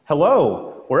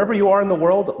Hello, wherever you are in the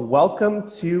world, welcome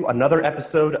to another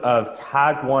episode of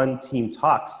Tag One Team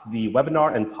Talks, the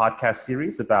webinar and podcast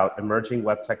series about emerging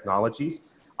web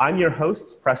technologies. I'm your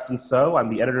host, Preston So. I'm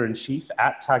the editor-in-chief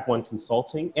at Tag One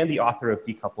Consulting and the author of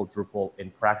Decoupled Drupal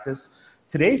in Practice.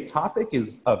 Today's topic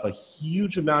is of a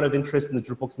huge amount of interest in the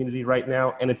Drupal community right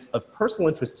now, and it's of personal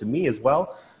interest to me as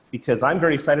well, because I'm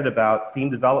very excited about theme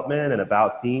development and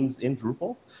about themes in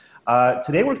Drupal.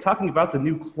 Today we're talking about the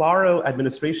new Claro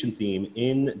administration theme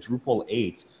in Drupal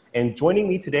 8. And joining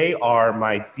me today are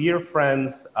my dear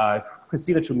friends,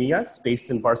 Cristina Chumillas, based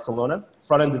in Barcelona,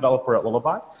 front-end developer at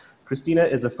Lullaby. Cristina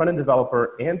is a front-end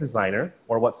developer and designer,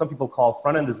 or what some people call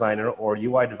front-end designer or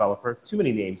UI developer. Too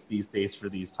many names these days for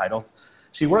these titles.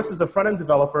 She works as a front-end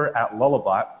developer at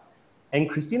Lullaby. And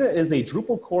Cristina is a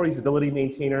Drupal core usability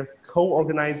maintainer,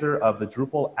 co-organizer of the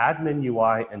Drupal Admin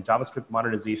UI and JavaScript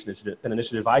Modernization Initiative, an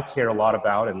initiative I care a lot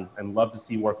about and love to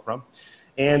see work from,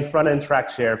 and front-end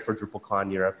track chair for DrupalCon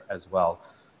Europe as well.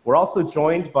 We're also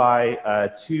joined by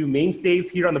two mainstays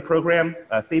here on the program,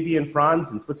 Fabian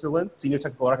Franz in Switzerland, Senior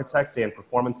Technical Architect and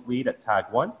Performance Lead at Tag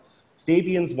One.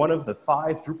 Fabian's one of the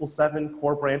 5 Drupal 7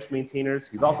 core branch maintainers.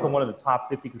 He's also one of the top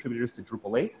 50 contributors to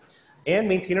Drupal 8. And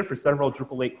maintainer for several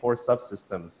Drupal 8 core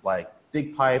subsystems like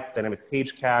BigPipe, Dynamic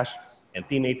Page Cache, and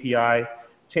Theme API.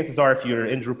 Chances are, if you're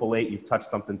in Drupal 8, you've touched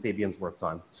something Fabian's worked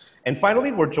on. And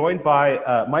finally, we're joined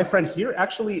by my friend here,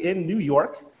 actually in New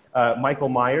York, Michael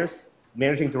Myers,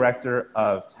 Managing Director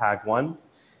of Tag One.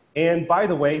 And by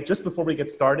the way, just before we get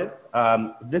started,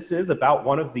 this is about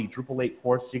one of the Drupal 8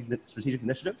 core strategic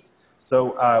initiatives.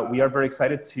 So we are very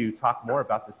excited to talk more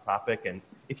about this topic. And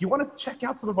if you want to check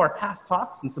out some of our past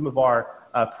talks and some of our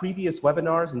previous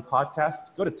webinars and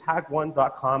podcasts, go to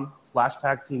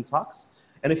tagone.com/tagteamtalks.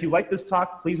 And if you like this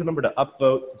talk, please remember to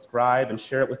upvote, subscribe, and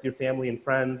share it with your family and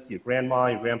friends, your grandma,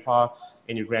 your grandpa,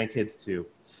 and your grandkids too.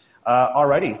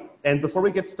 Alrighty, and before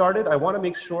we get started, I want to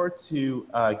make sure to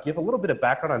give a little bit of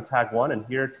background on Tag One, and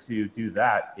here to do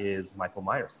that is Michael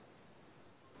Myers.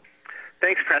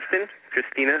 Thanks, Preston,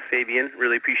 Cristina, Fabian.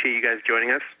 Really appreciate you guys joining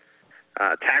us.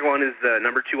 Tag One is the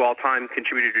 #2 all-time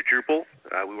contributor to Drupal.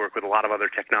 We work with a lot of other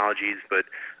technologies, but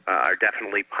are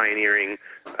definitely pioneering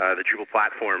the Drupal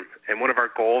platform. And one of our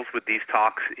goals with these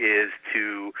talks is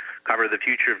to cover the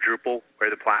future of Drupal,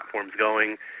 where the platform's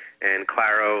going. And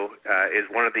Claro is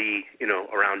one of the,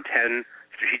 around 10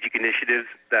 strategic initiatives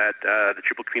that the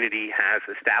Drupal community has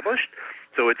established.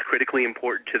 So it's critically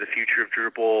important to the future of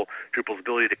Drupal, Drupal's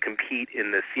ability to compete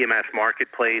in the CMS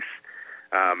marketplace.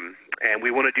 And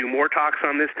we want to do more talks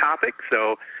on this topic.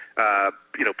 So,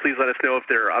 please let us know if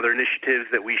there are other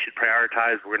initiatives that we should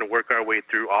prioritize. We're going to work our way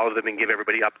through all of them and give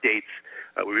everybody updates.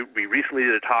 We recently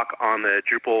did a talk on the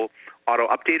Drupal Auto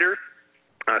Updater.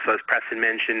 So as Preston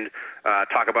mentioned,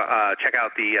 check out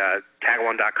the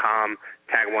tagone.com,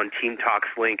 Tag One Team Talks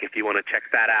link if you want to check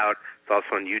that out. It's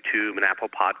also on YouTube and Apple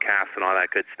Podcasts and all that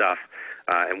good stuff.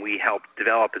 And we help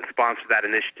develop and sponsor that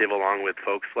initiative along with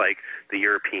folks like the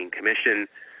European Commission.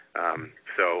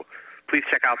 So please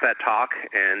check out that talk.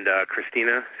 And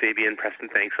Cristina, Fabian, Preston,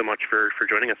 thanks so much for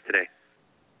joining us today.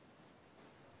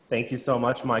 Thank you so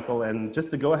much, Michael. And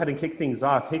just to go ahead and kick things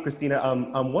off, hey, Cristina,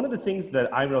 one of the things that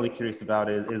I'm really curious about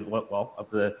is of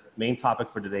the main topic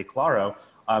for today, Claro.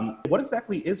 What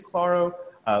exactly is Claro?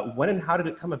 When and how did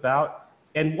it come about?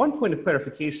 And one point of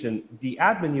clarification, the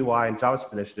Admin UI and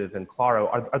JavaScript initiative and Claro,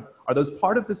 are those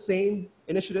part of the same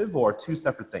initiative or two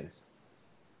separate things?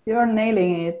 You're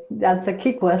nailing it. That's a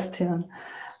key question.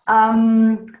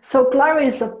 So Claro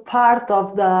is a part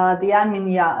of the Admin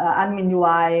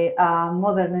UI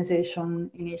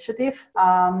modernization initiative.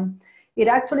 It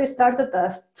actually started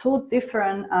as 2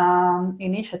 different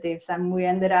initiatives, and we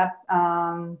ended up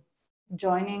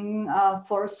joining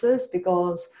forces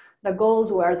because the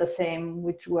goals were the same,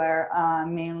 which were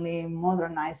mainly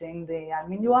modernizing the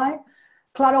Admin UI.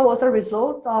 Claro was a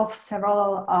result of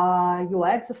several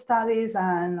UX studies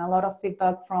and a lot of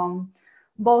feedback from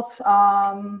both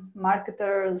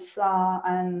marketers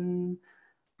and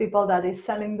people that is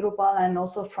selling Drupal, and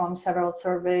also from several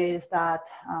surveys that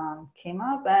came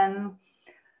up. And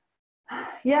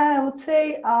yeah, I would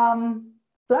say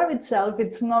Claro itself,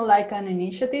 it's not like an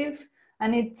initiative,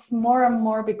 and it's more and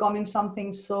more becoming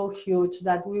something so huge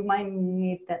that we might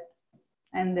need that.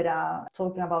 Ended up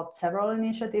talking about several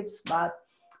initiatives, but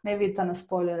maybe it's a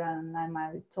spoiler and I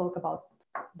might talk about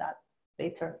that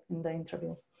later in the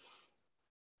interview.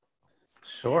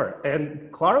 Sure, and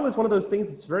Claro is one of those things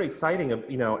that's very exciting,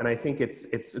 and I think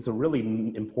it's a really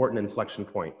important inflection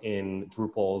point in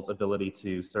Drupal's ability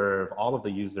to serve all of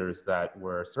the users that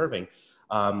we're serving.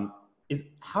 is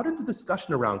how did the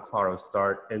discussion around Claro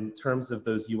start in terms of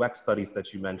those UX studies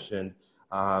that you mentioned?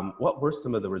 What were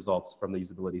some of the results from the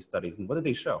usability studies and what did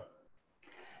they show?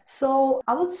 So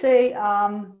I would say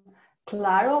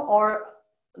Claro, or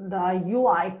the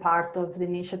UI part of the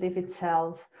initiative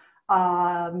itself,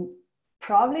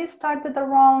 probably started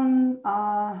around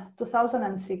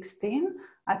 2016.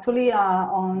 Actually,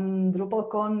 on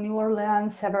DrupalCon New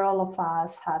Orleans, several of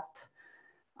us had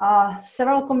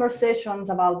several conversations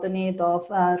about the need of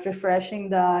refreshing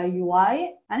the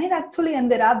UI, and it actually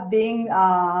ended up being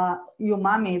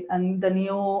Umami and the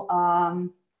new,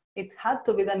 it had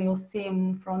to be the new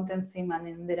theme, front-end theme, and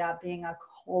ended up being a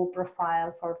whole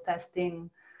profile for testing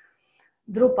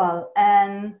Drupal.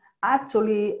 And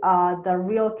actually, the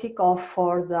real kickoff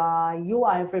for the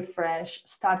UI refresh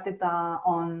started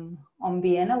on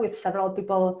Vienna, with several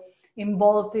people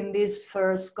involved in these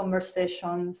first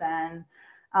conversations, and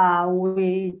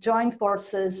we joined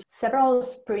forces, several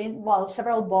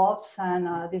BOFs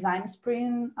and design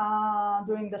sprint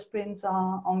during the sprints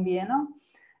on Vienna.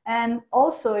 And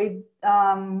also it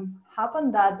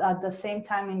happened that at the same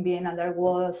time in Vienna, there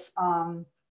was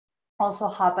also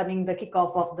happening the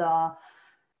kickoff of the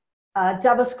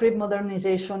JavaScript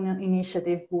modernization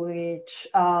initiative, which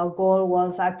goal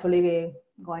was actually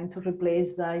going to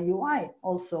replace the UI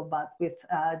also, but with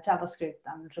JavaScript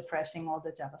and refreshing all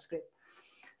the JavaScript.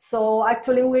 So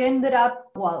actually we ended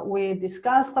up, we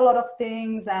discussed a lot of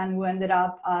things and we ended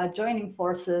up joining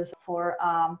forces for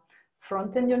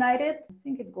Frontend United. I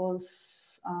think it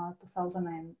was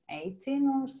 2018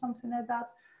 or something like that.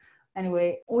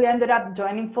 Anyway, we ended up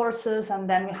joining forces and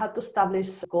then we had to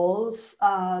establish goals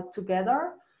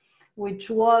together, which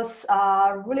was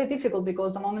really difficult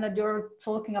because the moment that you're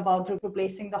talking about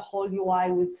replacing the whole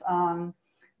UI with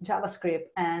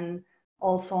JavaScript, and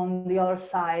also on the other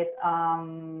side,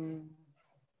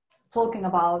 talking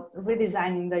about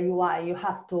redesigning the UI, you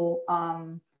have to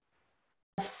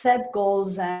set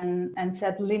goals and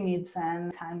set limits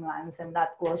and timelines, and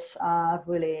that was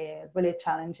really, really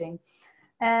challenging.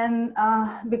 And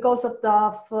because of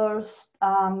the first,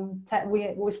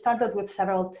 we started with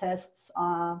several tests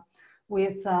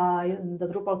with the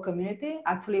Drupal community.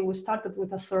 Actually, we started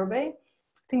with a survey.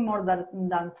 I think more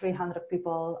than 300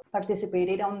 people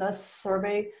participated on the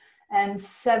survey, and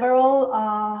several,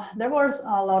 there was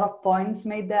a lot of points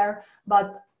made there,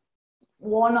 but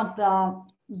one of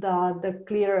the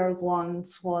clearer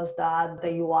ones was that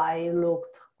the UI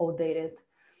looked outdated.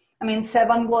 I mean,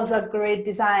 7 was a great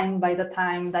design by the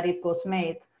time that it was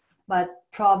made, but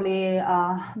probably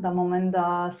the moment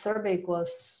the survey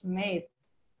was made,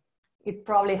 it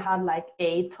probably had like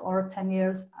 8 or 10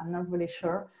 years. I'm not really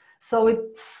sure. So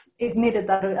it needed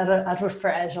a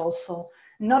refresh also.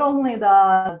 Not only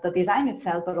the design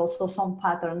itself, but also some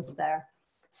patterns there.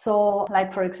 So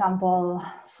like, for example,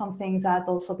 some things that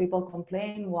also people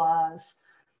complained was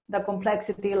the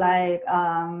complexity, like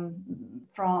of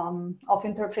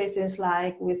interfaces,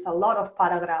 like with a lot of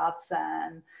paragraphs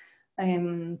and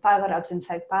paragraphs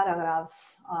inside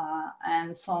paragraphs,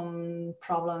 and some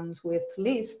problems with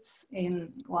lists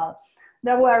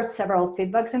there were several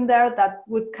feedbacks in there that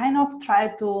we kind of try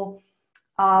to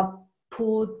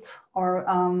put or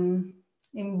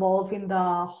involve in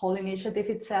the whole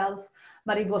initiative itself,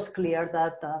 but it was clear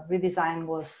that redesign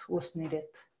was needed.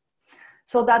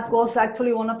 So that was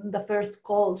actually one of the first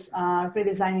goals,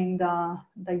 redesigning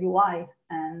the UI,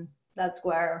 and that's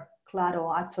where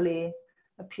Claro actually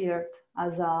appeared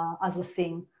as a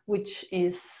thing, which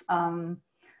is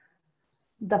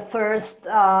the first,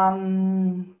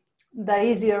 the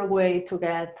easier way to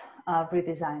get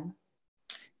redesign.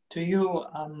 Do you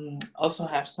also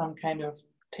have some kind of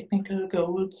technical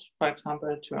goals, for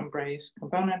example, to embrace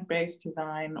component-based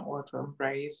design, or to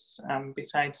embrace,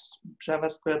 besides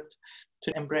JavaScript,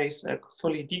 to embrace a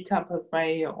fully decoupled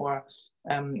way, or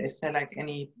is there like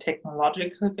any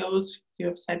technological goals you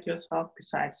have set yourself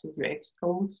besides the UX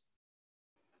goals?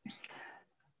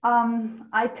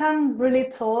 I can't really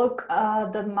talk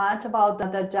that much about the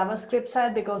JavaScript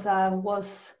side because I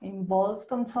was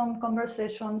involved in some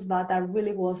conversations, but I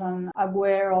really wasn't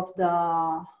aware of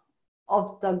the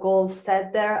goals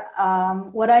set there.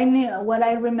 What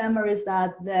I remember is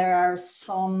that there are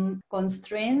some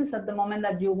constraints at the moment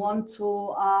that you want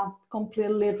to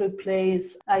completely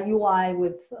replace a UI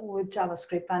with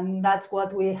JavaScript, and that's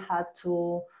what we had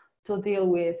to deal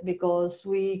with, because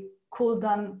we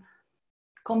couldn't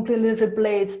completely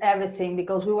replace everything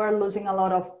because we were losing a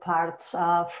lot of parts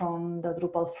from the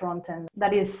Drupal frontend.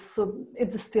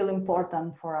 It's still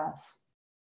important for us.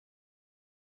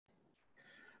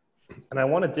 And I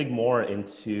want to dig more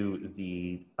into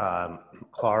the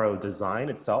Claro design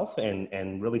itself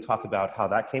and really talk about how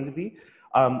that came to be.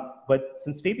 But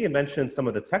since Fabian mentioned some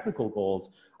of the technical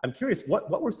goals, I'm curious,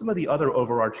 what were some of the other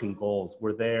overarching goals?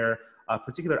 Were there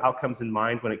particular outcomes in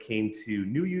mind when it came to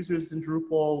new users in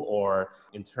Drupal or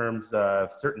in terms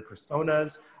of certain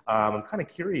personas? I'm kind of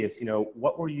curious,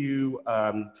 what were you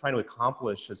trying to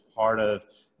accomplish as part of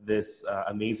this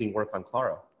amazing work on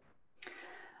Claro?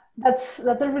 That's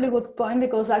a really good point,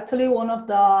 because actually one of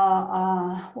the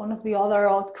other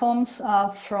outcomes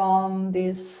from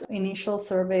these initial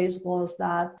surveys was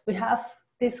that we have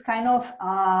this kind of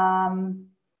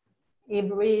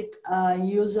hybrid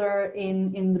user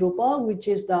in Drupal, which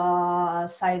is the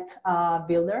site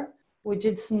builder, which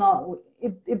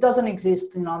it doesn't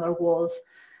exist in other walls,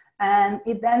 and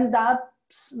it ended up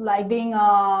like being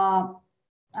a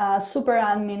super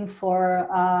admin for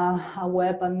a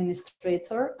web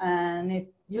administrator, and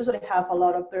it usually have a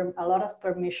lot of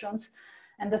permissions.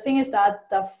 And the thing is that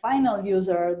the final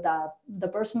user, the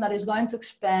person that is going to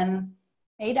spend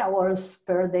 8 hours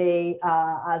per day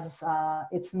as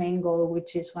its main goal,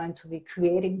 which is going to be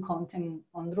creating content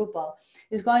on Drupal,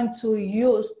 is going to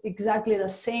use exactly the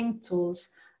same tools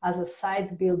as a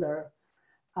site builder.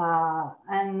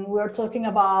 And we're talking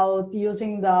about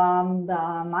using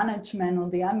the manage menu,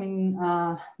 the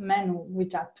admin menu,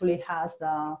 which actually has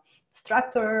the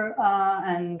structure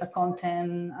and the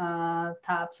content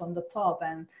tabs on the top,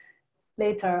 and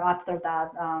later after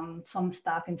that some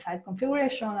stuff inside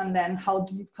configuration, and then how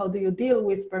do you deal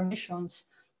with permissions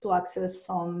to access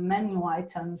some menu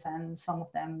items, and some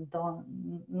of them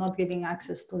not giving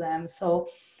access to them. So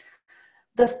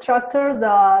the structure,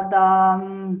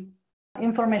 the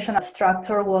information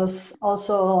structure was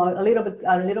also a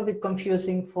little bit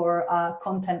confusing for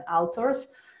content authors.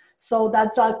 So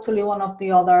that's actually one of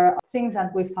the other things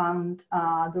that we found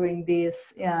during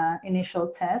these initial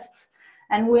tests.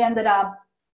 And we ended up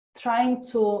trying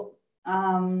to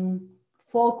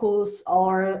focus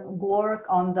or work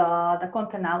on the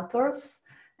content authors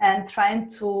and trying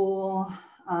to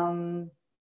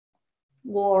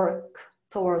work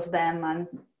towards them. And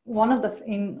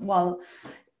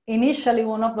initially,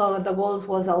 one of the goals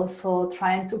was also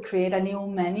trying to create a new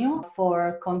menu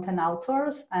for content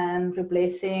authors and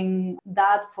replacing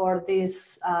that for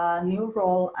this new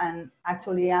role, and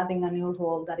actually adding a new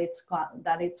role that it's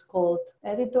called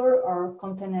editor or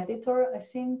content editor, I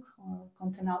think, or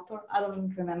content author. I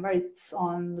don't remember. It's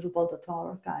on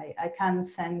Drupal.org. I can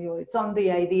send you. It's on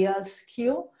the ideas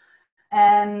queue,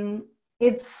 and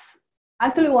it's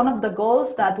actually one of the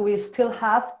goals that we still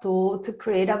have to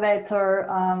create a better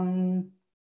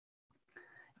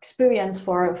experience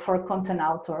for content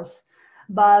authors.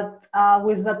 But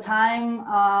with the time,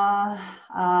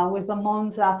 with the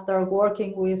months after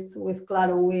working with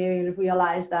Claro, we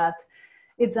realized that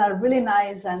it's a really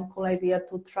nice and cool idea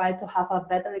to try to have a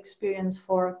better experience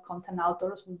for content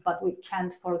authors, but we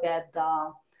can't forget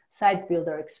the site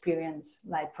builder experience,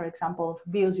 like, for example,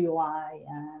 views UI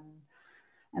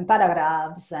and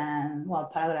paragraphs. And well,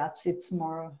 paragraphs, it's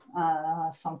more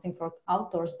something for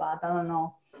authors, but I don't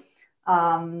know,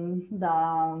 the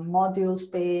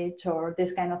modules page or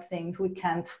this kind of things, we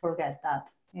can't forget that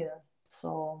either.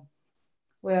 So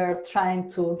we're trying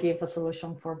to give a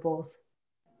solution for both.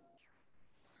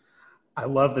 I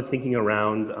love the thinking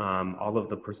around all of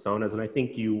the personas, and I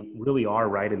think you really are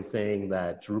right in saying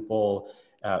that Drupal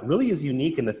really is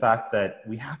unique in the fact that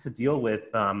we have to deal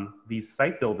with these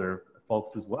site builder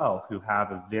folks as well, who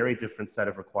have a very different set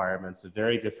of requirements, a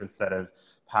very different set of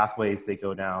pathways they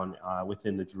go down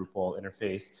within the Drupal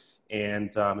interface.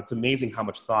 And it's amazing how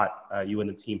much thought you and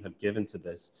the team have given to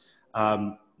this.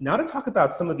 Now to talk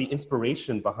about some of the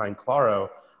inspiration behind Claro,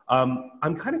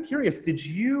 I'm kind of curious, did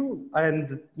you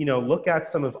look at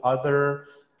some of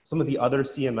the other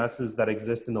CMSs that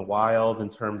exist in the wild in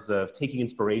terms of taking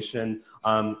inspiration?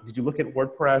 Did you look at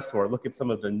WordPress or look at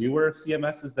some of the newer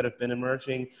CMSs that have been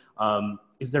emerging?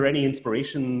 Is there any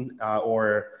inspiration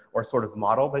or sort of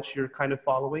model that you're kind of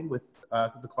following with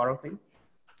the Claro thing?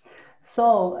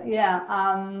 So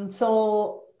yeah,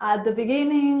 so at the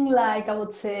beginning, like I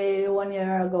would say 1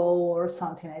 year ago or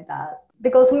something like that,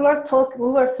 because we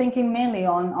were thinking mainly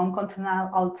on content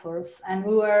authors, and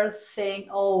we were saying,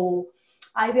 oh,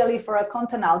 ideally for a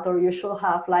content author, you should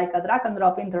have like a drag and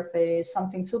drop interface,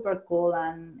 something super cool.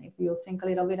 And if you think a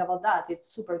little bit about that, it's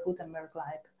super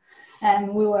Gutenberg-like.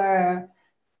 And we were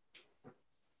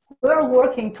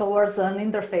working towards an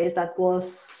interface that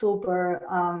was super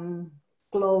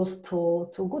close to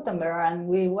Gutenberg, and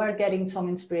we were getting some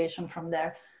inspiration from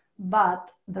there. But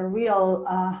the real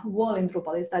goal in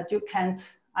Drupal is that you can't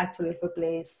actually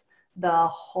replace the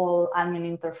whole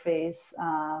admin interface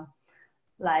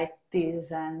like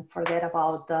this and forget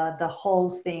about the whole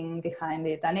thing behind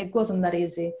it. And it wasn't that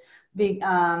easy.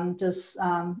 Just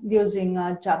using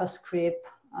a JavaScript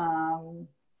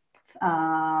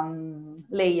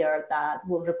layer that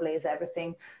will replace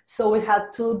everything. So we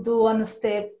had to do a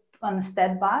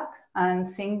step back and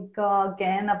think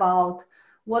again about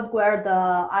what were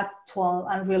the actual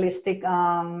and realistic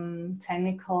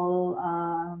technical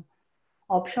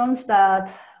options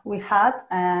that we had.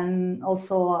 And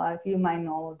also, if you might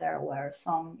know, there were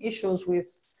some issues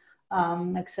with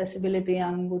accessibility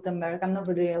and Gutenberg. I'm not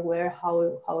really aware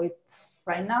how it's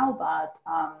right now, but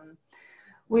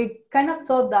we kind of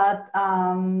thought that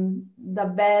the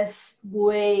best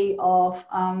way of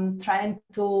trying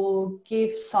to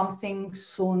give something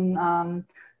soon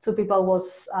to people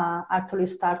was actually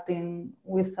starting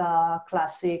with a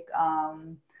classic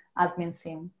admin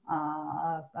theme,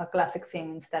 a classic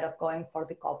theme instead of going for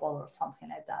the couple or something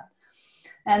like that.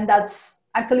 And that's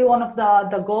actually one of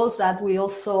the goals that we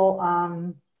also,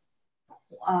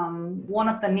 one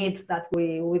of the needs that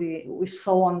we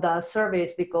saw on the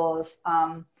surveys, because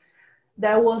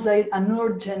there was an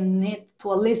urgent need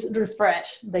to at least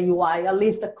refresh the UI, at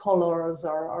least the colors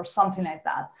or something like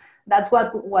that. That's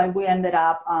why we ended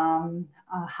up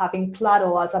having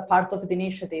Claro as a part of the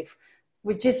initiative,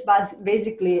 which is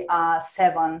basically a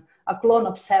clone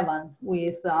of 7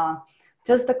 with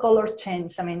just the colors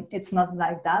changed. I mean, it's not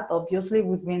like that. Obviously,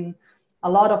 we've been a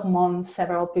lot of months,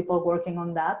 several people working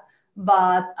on that,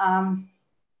 but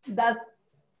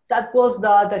that was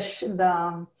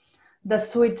the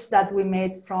switch that we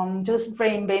made from just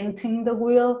reinventing the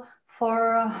wheel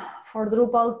for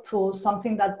Drupal to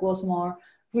something that was more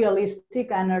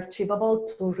realistic and achievable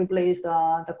to replace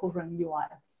the current UI.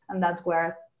 And that's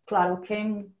where Claro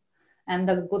came. And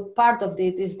the good part of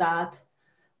it is that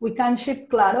we can ship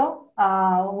Claro,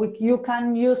 you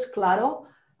can use Claro,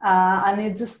 and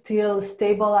it's still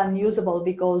stable and usable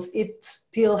because it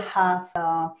still has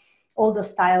all the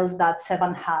styles that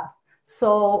 7 have.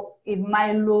 So it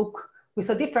might look with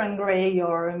a different gray,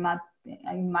 or it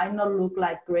might not look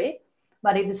like gray,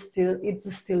 but it's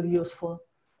still useful.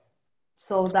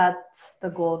 So that's the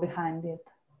goal behind it.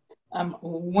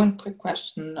 One quick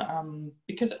question,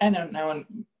 because I don't know, and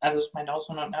others might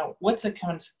also not know, what's the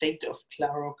current state of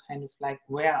Claro kind of like?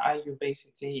 Where are you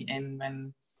basically in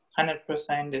when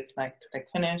 100% is like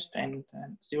finished and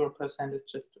 0% is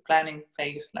just the planning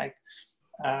phase? Like,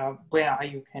 where are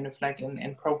you kind of like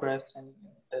in progress in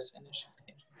this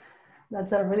initiative?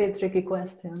 That's a really tricky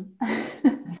question.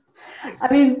 I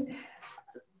mean,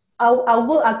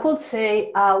 I could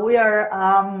say we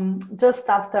are just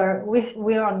after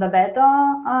we are on the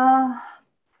beta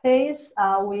phase.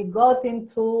 We got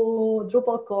into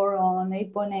Drupal core on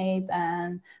 8.8,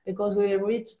 and because we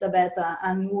reached the beta,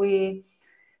 and we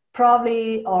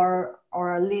probably or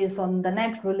at least on the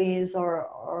next release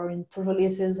or in 2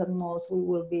 releases at most, we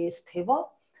will be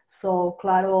stable. So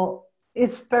Claro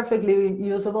is perfectly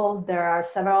usable. There are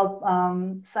several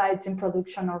sites in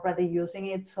production already using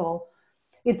it, so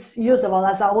it's usable.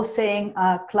 As I was saying,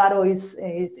 Claro is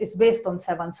based on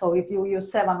 7. So if you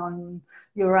use 7 on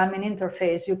your admin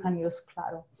interface, you can use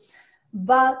Claro.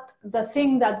 But the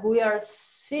thing that we are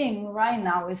seeing right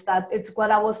now is that it's what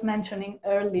I was mentioning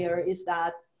earlier, is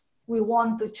that we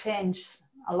want to change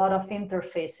a lot of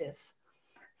interfaces.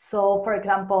 So for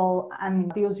example,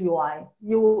 Views UI,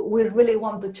 we really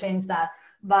want to change that,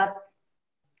 but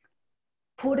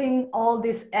putting all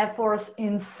these efforts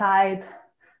inside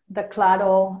the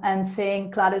Claro and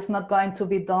saying Claro is not going to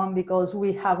be done because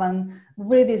we haven't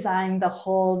redesigned the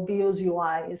whole Views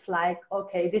UI. It's like,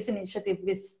 okay, this initiative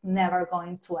is never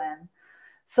going to end.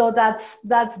 So that's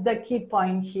the key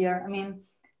point here. I mean,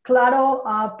 Claro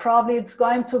probably it's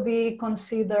going to be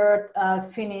considered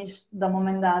finished the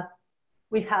moment that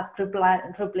we have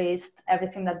replaced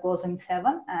everything that goes in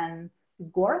 7 and it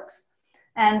works.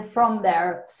 And from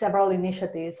there, several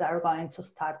initiatives are going to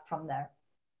start from there.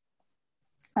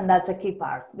 And that's a key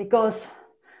part, because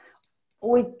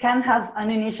we can have an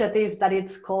initiative that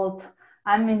it's called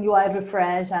admin UI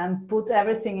refresh and put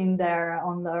everything in there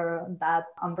under that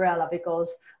umbrella,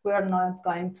 because we're not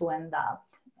going to end up,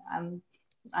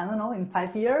 I don't know, in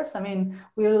 5 years. I mean,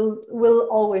 we'll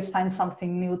always find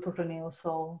something new to renew.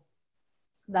 So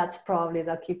that's probably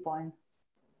the key point.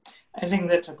 I think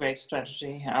that's a great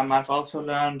strategy. I've also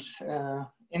learned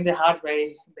in the hard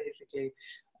way, basically,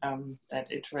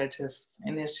 that iterative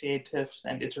initiatives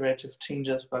and iterative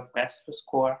changes work best with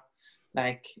core,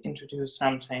 like introduce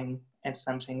something, add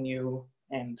something new,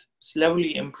 and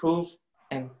slowly improve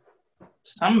and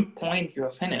some point you're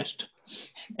finished,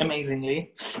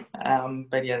 amazingly.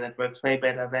 But yeah, that works way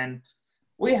better than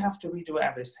we have to redo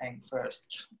everything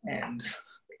first. And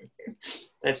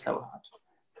that's so hard.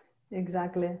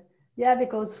 Exactly. Yeah,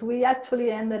 because we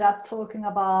actually ended up talking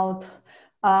about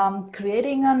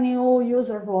creating a new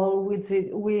user role with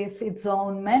its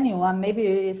own menu, and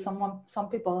maybe some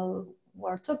people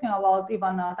were talking about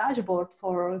even a dashboard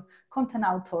for content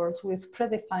authors with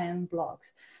predefined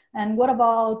blocks. And what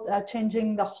about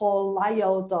changing the whole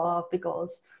layout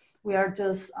because we are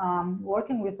just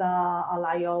working with a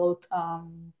layout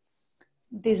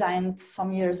designed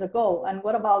some years ago. And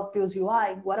what about Views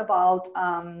UI? What about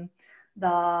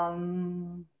the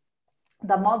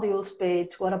modules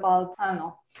page? What about, I don't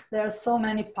know, there are so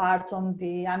many parts on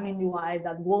the admin UI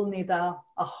that will need a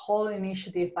whole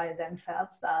initiative by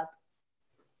themselves that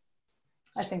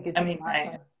I think it's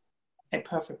smart. I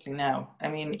perfectly know. I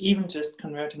mean, even just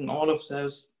converting all of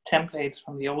those templates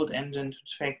from the old engine to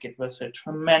Trick, it was a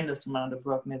tremendous amount of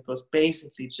work, and it was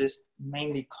basically just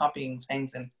mainly copying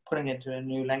things and putting it to a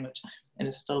new language, and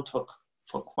it still took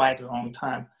for quite a long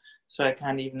time. So I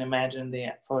can't even imagine the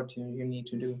effort you need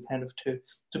to do kind of to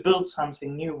build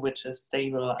something new which is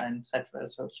stable and etc.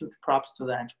 So huge props to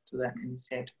that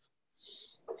initiative.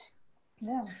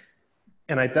 Yeah.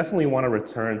 And I definitely want to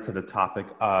return to the topic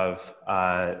of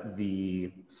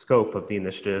the scope of the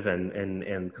initiative, and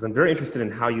because I'm very interested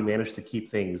in how you managed to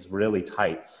keep things really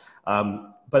tight.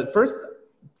 But first,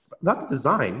 about the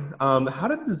design, how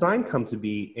did design come to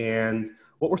be, and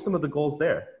what were some of the goals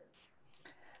there?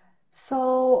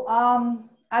 So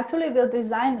actually, the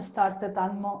design started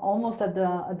almost at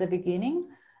the beginning,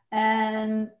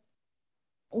 and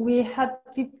we had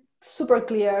it super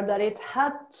clear that it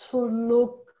had to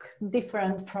look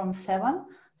different from 7.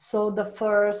 So the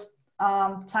first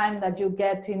time that you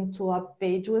get into a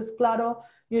page with Claro,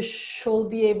 you should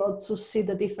be able to see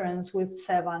the difference with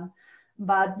 7.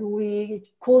 But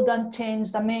we couldn't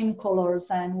change the main colors,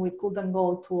 and we couldn't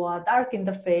go to a dark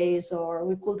interface, or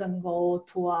we couldn't go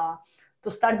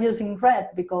to start using red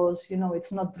because, you know,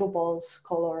 it's not Drupal's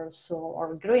colors,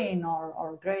 or green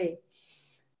or gray.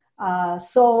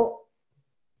 So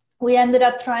we ended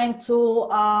up trying to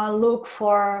look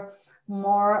for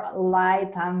more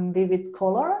light and vivid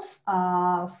colors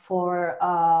for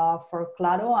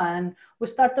Claro, and we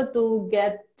started to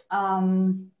get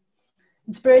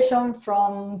inspiration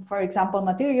from, for example,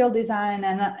 material design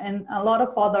and a lot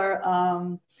of other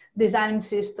design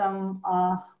system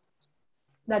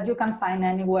that you can find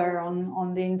anywhere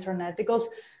on the internet, because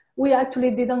we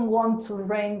actually didn't want to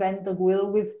reinvent the wheel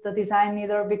with the design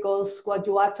either, because what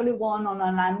you actually want on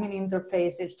an admin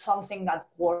interface is something that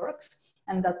works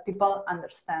and that people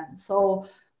understand. So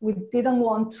we didn't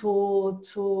want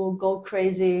to go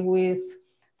crazy with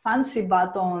fancy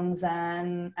buttons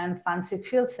and fancy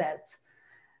field sets.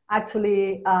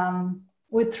 Actually,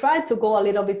 we tried to go a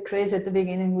little bit crazy at the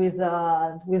beginning with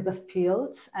the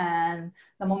fields, and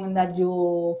the moment that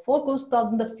you focused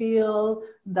on the field,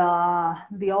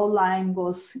 the old line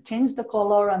goes changed the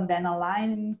color, and then a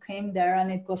line came there, and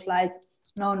it was like,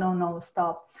 no,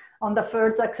 stop. On the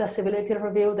first accessibility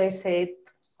review, they said,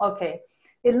 okay,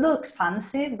 it looks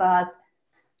fancy, but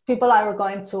people are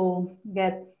going to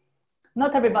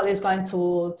not everybody is going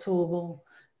to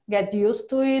get used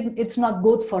to it. It's not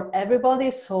good for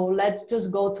everybody, so let's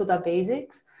just go to the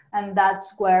basics. And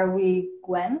that's where we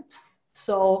went.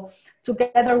 So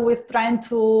together with trying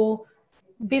to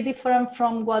be different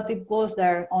from what it was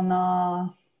there on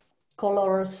a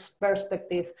colors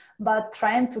perspective, but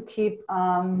trying to keep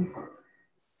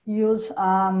use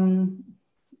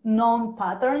known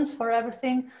patterns for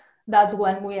everything, that's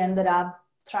when we ended up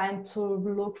trying to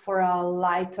look for a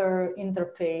lighter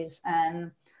interface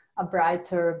and a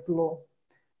brighter blue.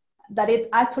 That it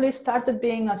actually started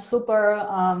being a super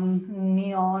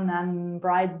neon and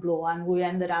bright blue, and we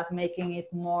ended up making it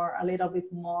a little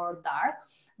bit more dark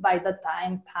by the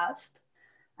time passed,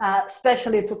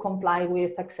 especially to comply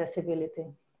with accessibility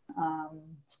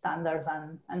standards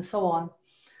and so on.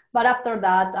 But after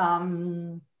that,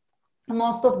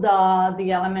 most of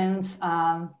the elements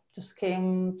just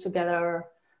came together.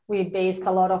 We based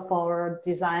a lot of our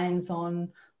designs on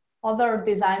other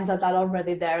designs that are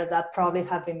already there that probably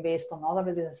have been based on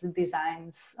other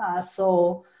designs.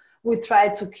 So we try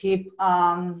to keep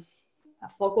a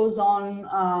focus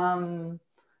on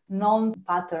known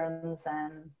patterns,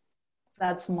 and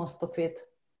that's most of it.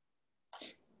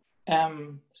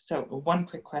 So one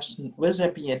quick question, will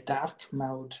there be a dark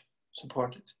mode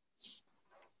supported?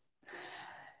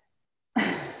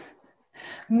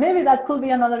 Maybe that could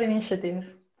be another initiative.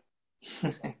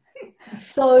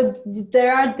 So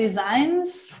there are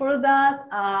designs for that.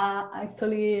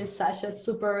 Actually, Sasha's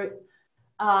super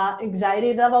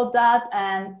excited about that,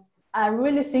 and I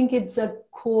really think it's a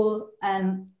cool,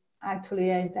 and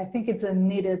actually I think it's a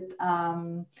needed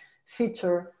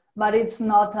feature, but it's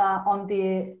not on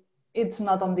the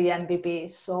MVP.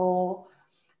 So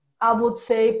I would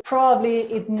say probably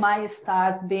it might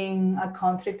start being a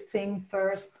country thing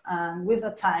first, and with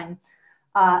the time,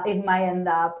 it might end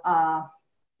up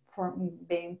for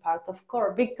being part of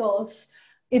core, because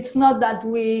it's not that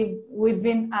we've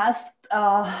been asked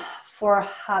for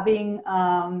having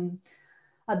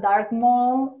a dark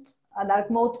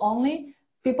mode only.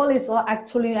 People is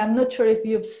actually, I'm not sure if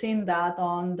you've seen that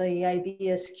on the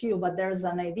IDSQ, but there's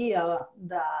an idea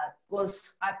that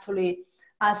was actually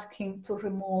asking to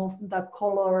remove the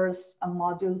colors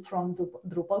module from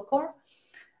Drupal core.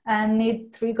 And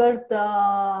it triggered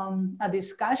a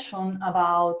discussion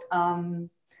about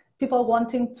people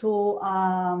wanting to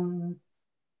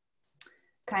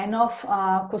kind of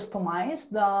customize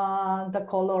the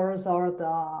colors or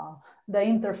the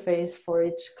interface for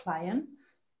each client.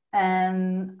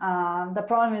 And the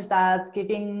problem is that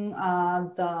giving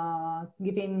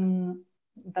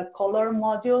the color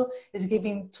module is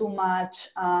giving too much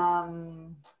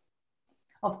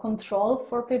of control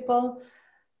for people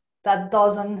that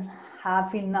doesn't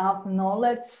have enough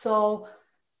knowledge. So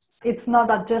it's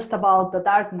not just about the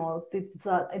dark mode.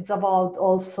 It's about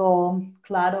also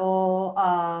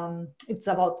Claro. It's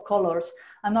about colors.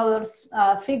 Another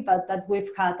feedback that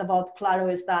we've had about Claro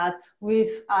is that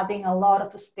we've adding a lot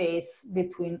of space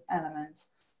between elements.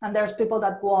 And there's people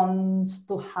that want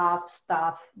to have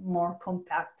stuff more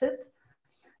compacted.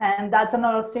 And that's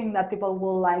another thing that people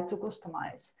will like to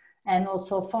customize. And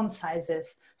also font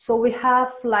sizes. So we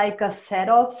have like a set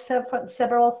of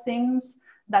several things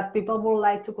that people would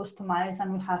like to customize,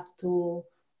 and we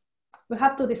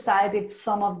have to decide if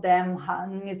some of them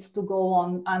needs to go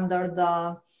on under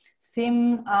the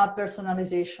theme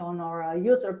personalization or a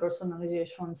user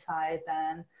personalization side,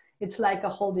 and it's like a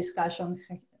whole discussion.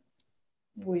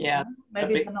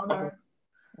 Maybe it's another.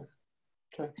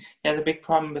 Yeah, the big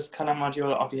problem with color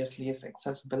module obviously is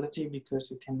accessibility,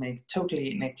 because you can make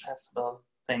totally inaccessible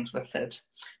things with it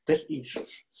with ease.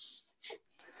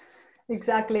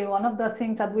 Exactly. One of the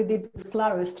things that we did with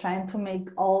Claro is trying to make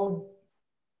most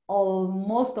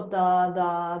of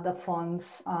the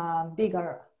fonts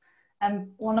bigger.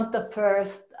 And one of the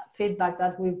first feedback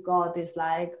that we've got is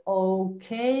like,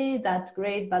 okay, that's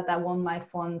great, but I want my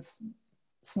fonts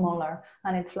smaller.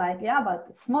 And it's like, yeah,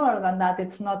 but smaller than that,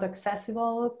 it's not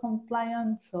accessible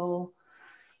compliant. So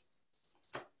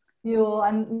you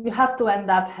have to end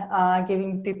up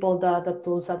giving people the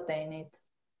tools that they need.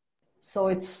 So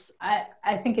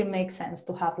I think it makes sense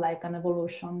to have like an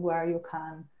evolution where you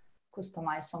can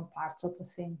customize some parts of the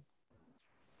thing.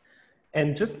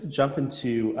 And just to jump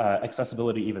into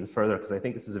accessibility even further, because I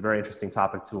think this is a very interesting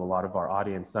topic to a lot of our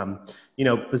audience.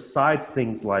 Besides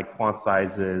things like font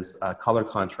sizes, color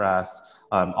contrast,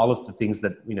 all of the things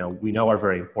that we know are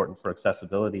very important for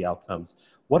accessibility outcomes,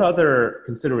 what other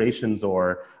considerations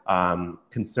or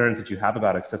concerns did you have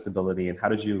about accessibility, and how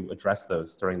did you address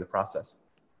those during the process?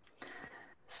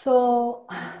 So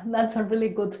that's a really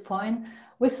good point.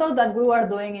 We thought that we were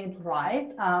doing it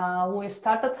right. We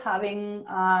started having,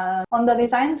 on the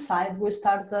design side, we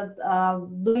started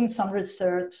doing some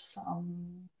research,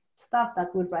 some stuff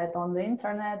that we read on the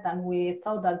internet, and we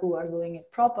thought that we were doing it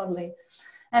properly.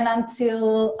 And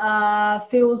until a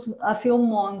few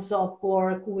months of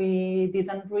work, we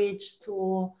didn't reach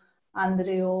to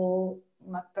Andrew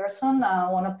McPherson,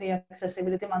 one of the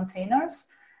accessibility maintainers.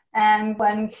 And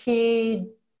when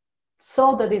he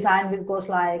saw the design, it was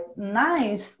like,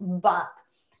 nice, but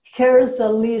here's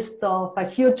a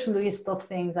huge list of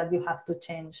things that you have to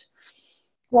change.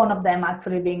 One of them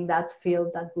actually being that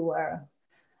field that we were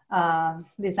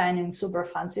designing super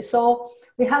fancy. So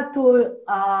we had to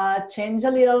change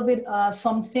a little bit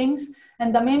some things.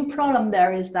 And the main problem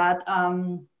there is that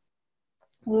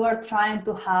we were trying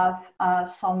to have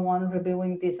someone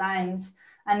reviewing designs,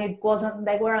 and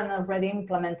they weren't already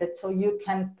implemented, so you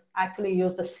can't actually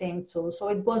use the same tool. So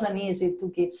it wasn't easy to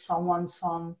give someone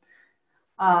some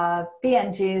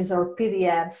PNGs or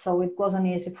PDFs, so it wasn't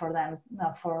easy for them,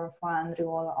 for Andrew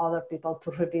or other people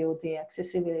to review the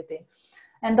accessibility.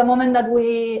 And the moment that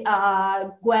we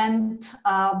went,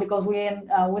 because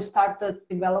we started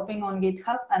developing on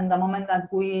GitHub, and the moment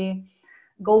that we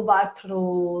go back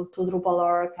to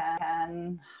Drupal.org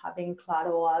and having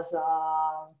Claro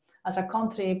as a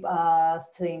country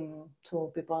thing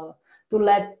to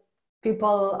let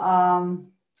people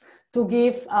to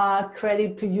give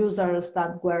credit to users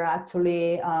that were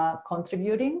actually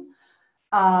contributing.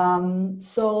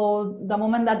 So the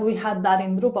moment that we had that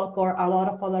in Drupal core, a lot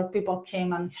of other people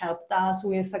came and helped us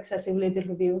with accessibility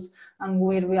reviews, and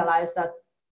we realized that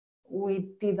we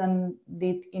didn't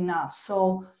did enough.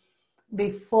 So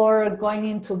before going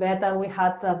into beta, we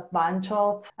had a bunch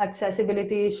of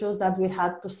accessibility issues that we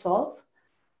had to solve.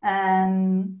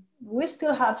 And we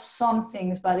still have some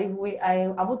things, but if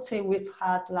I would say we've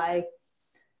had like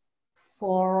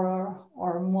 4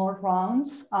 or more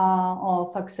rounds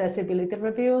of accessibility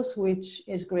reviews, which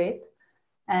is great.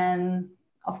 And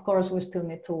of course, we still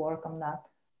need to work on that.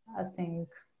 I think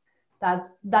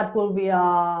that will be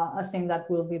a thing that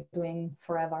we'll be doing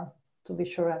forever to be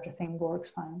sure everything works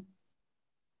fine.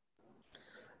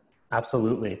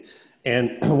 Absolutely.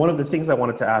 And one of the things I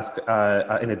wanted to ask,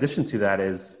 in addition to that,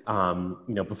 is,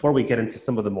 before we get into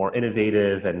some of the more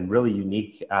innovative and really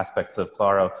unique aspects of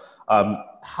Claro,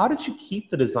 how did you keep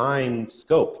the design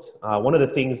scoped? One of the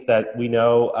things that we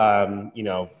know,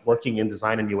 working in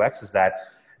design and UX, is that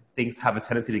things have a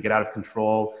tendency to get out of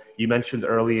control. You mentioned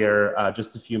earlier,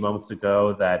 just a few moments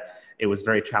ago, that it was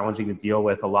very challenging to deal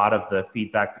with a lot of the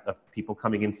feedback of people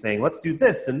coming in saying, let's do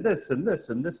this and this and this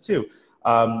and this too.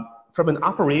 From an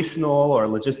operational or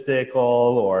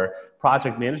logistical or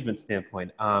project management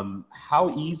standpoint,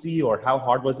 how easy or how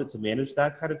hard was it to manage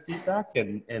that kind of feedback?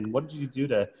 And what did you do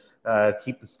to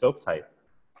keep the scope tight?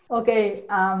 Okay,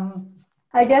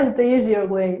 I guess the easier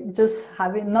way, just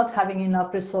not having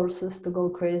enough resources to go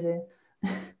crazy.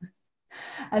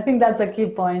 I think that's a key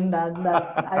point that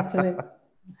actually...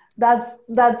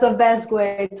 That's the best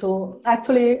way to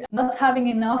actually not having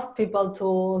enough people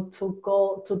to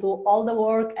go to do all the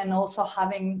work, and also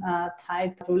having a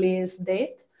tight release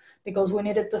date, because we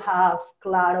needed to have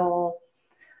Claro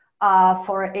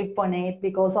for 8.8,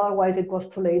 because otherwise it was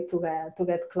too late to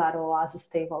get Claro as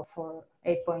stable for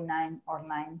 8.9 or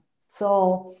 9.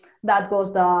 So that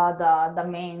was the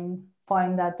main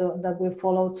point that we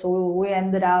followed. So we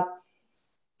ended up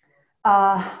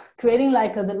creating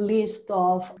like a list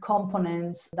of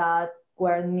components that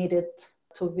were needed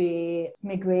to be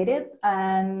migrated.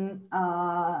 And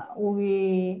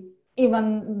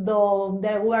even though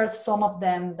there were some of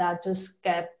them that just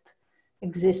kept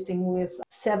existing with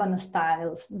 7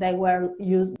 styles, they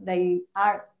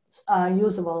are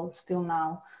usable still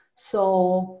now.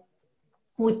 So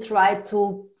we tried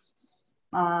to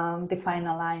define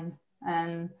a line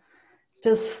and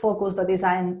just focus the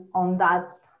design on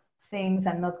that things,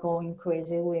 and not going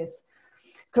crazy with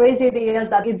crazy ideas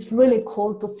that it's really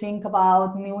cool to think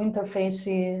about new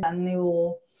interfaces and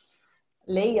new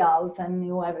layouts and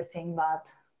new everything, but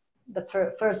the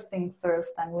first thing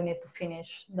first, and we need to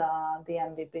finish the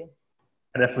MVP.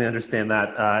 I definitely understand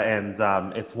that, and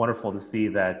it's wonderful to see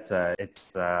that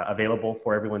it's available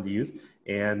for everyone to use,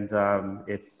 and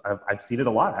I've seen it a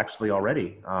lot actually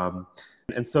already,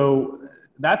 and so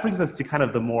that brings us to kind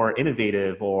of the more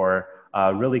innovative or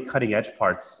really cutting edge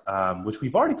parts, which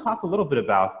we've already talked a little bit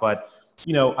about, but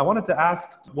I wanted to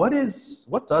ask, what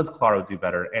does Claro do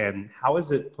better, and how is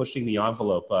it pushing the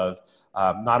envelope of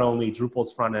not only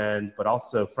Drupal's front end, but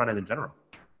also front end in general?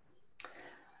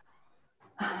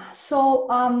 So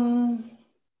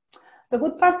the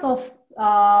good part of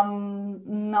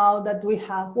now that we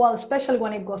have, well, especially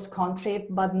when it was Contrib,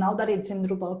 but now that it's in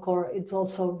Drupal core, it's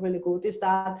also really good, is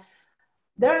that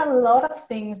there are a lot of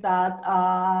things that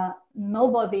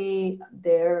nobody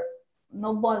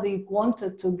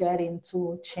wanted to get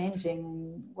into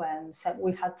changing when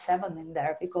we had 7 in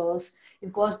there, because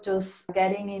it was just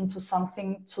getting into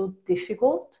something too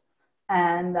difficult,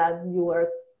 and that you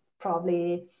were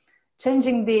probably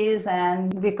changing this,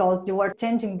 and because you were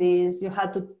changing this, you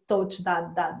had to touch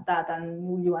that,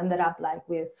 and you ended up like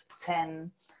with 10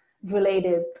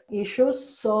 related issues.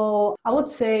 So I would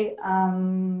say,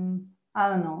 I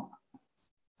don't know.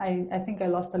 I think I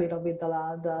lost a little bit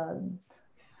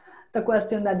the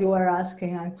question that you were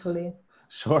asking, actually.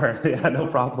 Sure. Yeah, no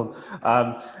problem.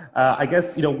 I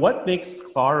guess, what makes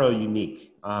Claro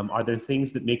unique? Are there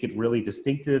things that make it really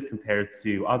distinctive compared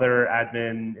to other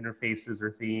admin interfaces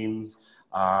or themes?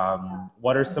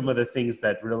 What are some of the things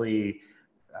that really,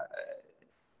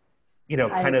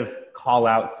 kind of call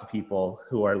out to people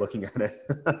who are looking at it?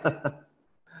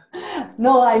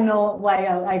 No, I know why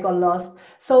I got lost.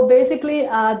 So basically,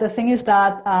 the thing is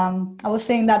that I was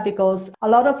saying that because a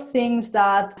lot of things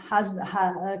that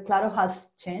Claro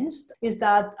has changed is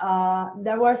that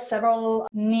there were several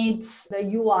needs, the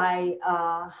UI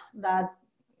that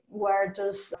were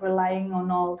just relying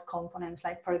on old components,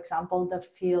 like for example, the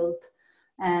field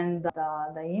and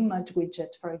the image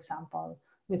widget, for example,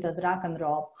 with a drag and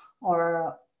drop,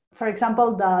 or For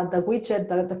example, the widget,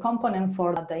 the component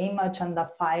for the image and the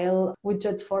file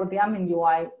widgets for the admin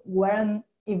UI weren't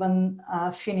even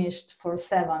finished for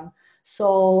 7.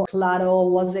 So Claro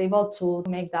was able to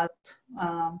make that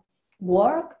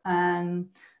work. And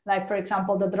like, for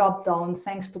example, the dropdown,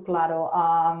 thanks to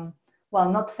Claro, well,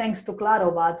 not thanks to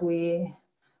Claro, but we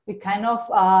kind of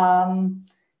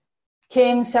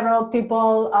came several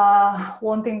people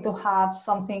wanting to have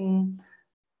something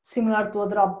similar to a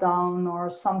drop-down or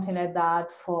something like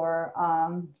that for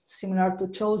similar to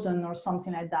Chosen or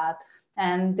something like that.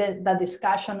 And the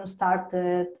discussion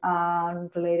started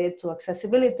related to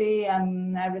accessibility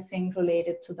and everything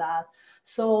related to that.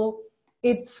 So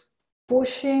it's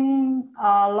pushing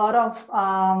a lot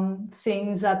of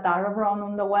things that are run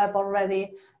on the web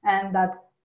already, and that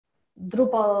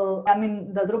Drupal,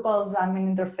 the Drupal's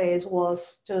admin interface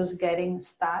was just getting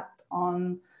stuck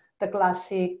on the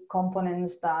classic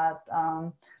components that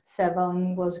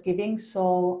 7 was giving.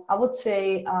 So I would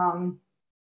say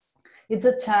it's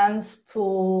a chance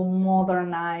to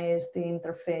modernize the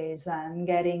interface and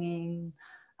getting in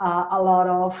a lot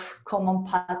of common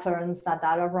patterns that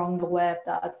are around the web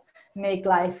that make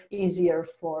life easier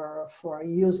for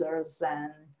users.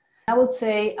 And I would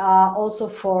say also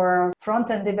for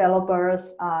front-end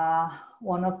developers,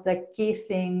 one of the key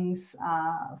things,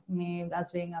 me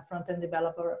as being a front-end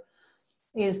developer,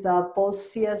 is the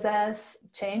post CSS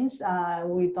change.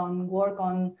 We don't work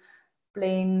on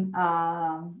plain,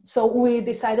 so we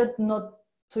decided not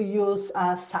to use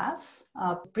SAS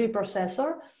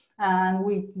preprocessor, and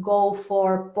we go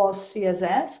for post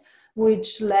CSS,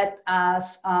 which let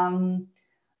us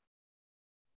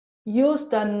use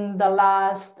the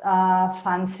last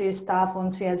fancy stuff on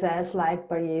CSS like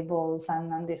variables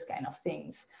and these kind of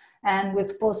things. And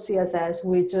with post CSS,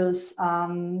 we just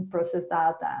process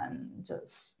that and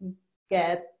just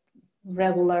get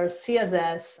regular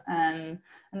CSS, and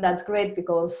that's great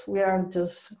because we are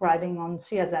just writing on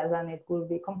CSS and it will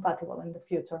be compatible in the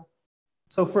future.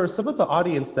 So for some of the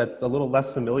audience that's a little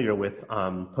less familiar with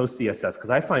post CSS, because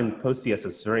I find post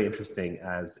CSS very interesting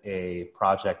as a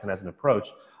project and as an approach,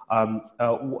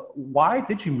 why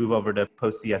did you move over to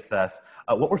post CSS?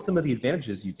 What were some of the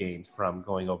advantages you gained from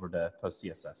going over to post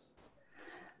CSS?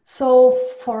 So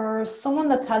for someone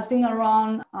that has been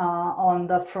around on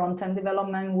the front-end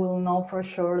development will know for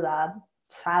sure that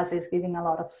SAS is giving a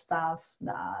lot of stuff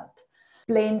that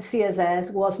plain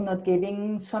CSS was not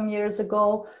giving some years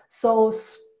ago. So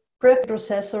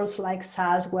preprocessors like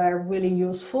SAS were really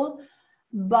useful.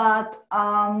 But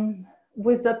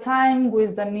with the time,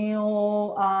 with the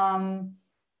new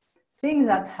things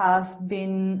that have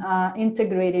been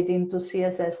integrated into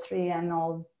CSS3 and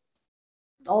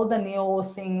all the new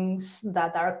things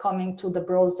that are coming to the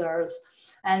browsers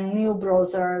and new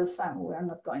browsers, and we're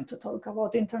not going to talk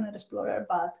about Internet Explorer,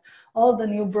 but all the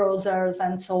new browsers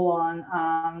and so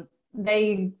on,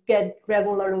 they get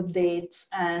regular updates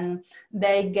and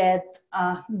they get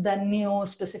the new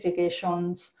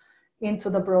specifications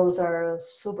into the browser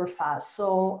super fast.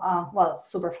 So, well,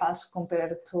 super fast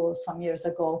compared to some years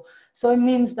ago. So it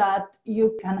means that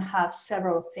you can have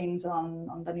several things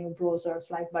on the new browsers,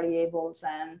 like variables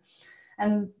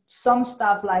and some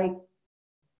stuff like,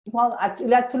 well,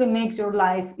 it actually makes your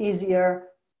life easier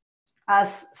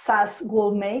as SAS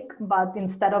will make, but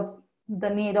instead of the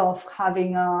need of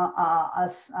having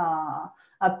a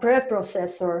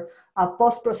preprocessor, a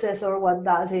post-processor, what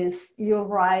does is you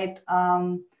write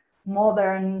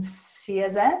modern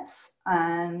CSS,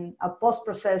 and a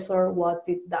post-processor, what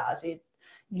it does, it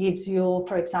gives you,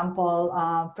 for example,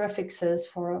 prefixes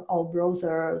for all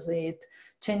browsers. It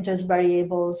changes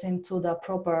variables into the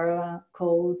proper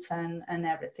codes and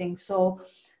everything. So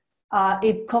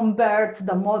it converts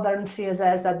the modern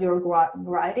CSS that you're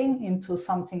writing into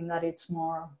something that it's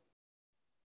more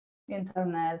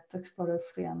Internet Explorer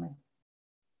friendly.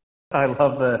 I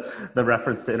love the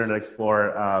reference to Internet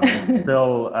Explorer.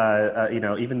 Still, you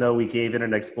know, even though we gave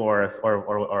Internet Explorer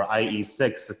or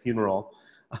IE6 a funeral,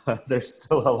 there's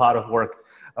still a lot of work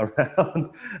around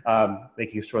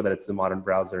making sure that it's a modern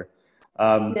browser.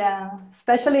 Yeah,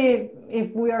 especially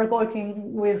if we are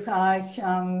working with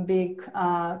big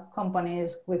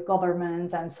companies, with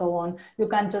governments and so on, you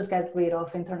can't just get rid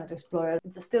of Internet Explorer.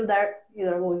 It's still there,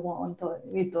 either we want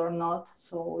it or not.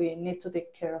 So we need to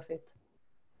take care of it.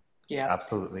 Yeah,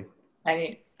 absolutely.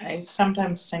 I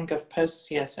sometimes think of post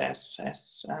CSS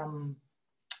as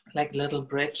like a little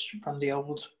bridge from the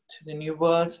old to the new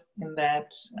world, in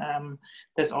that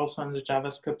there's also in the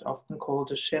JavaScript often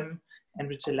called a shim, and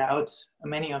which allowed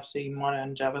many of the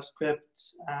modern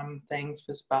JavaScript things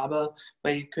with Babel,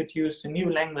 where you could use the new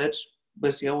language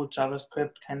with the old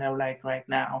JavaScript kind of like right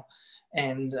now.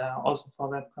 And also for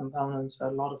web components, a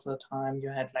lot of the time you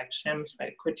had like shims where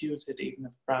you could use it even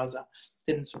if the browser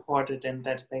didn't support it. And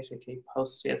that's basically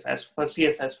post CSS. For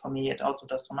CSS, for me, it also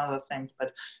does some other things,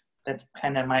 but that's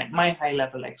kind of my high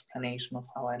level explanation of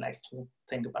how I like to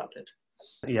think about it.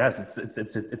 Yes,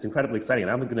 it's incredibly exciting,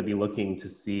 and I'm going to be looking to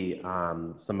see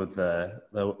some of the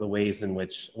ways in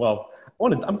which. Well,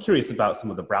 I'm curious about some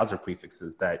of the browser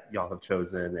prefixes that y'all have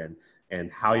chosen,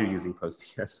 and how you're using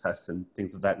Post CSS and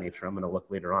things of that nature. I'm going to look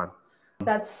later on.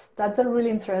 That's a really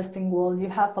interesting world. You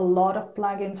have a lot of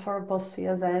plugins for Post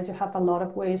CSS. You have a lot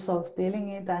of ways of dealing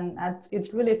it, and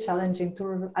it's really challenging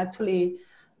to actually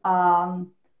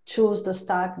choose the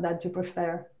stack that you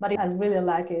prefer. But I really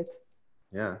like it.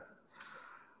 Yeah.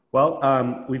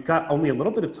 Well, we've got only a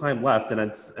little bit of time left, and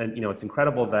it's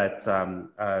incredible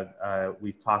that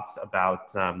we've talked about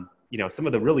some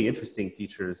of the really interesting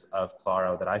features of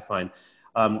Claro that I find.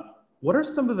 What are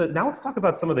some of the, now let's talk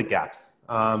about some of the gaps.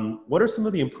 What are some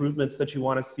of the improvements that you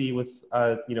want to see with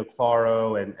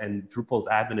Claro and Drupal's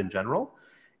admin in general?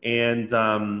 And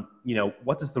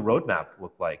what does the roadmap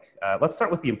look like? Let's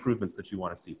start with the improvements that you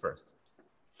want to see first.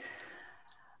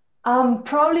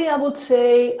 Probably I would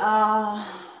say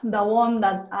the one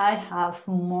that I have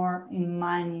more in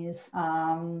mind is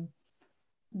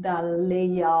the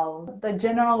layout, the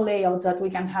general layouts that we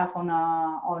can have on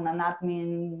an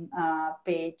admin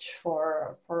page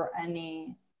for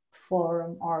any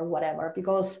forum or whatever.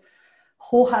 Because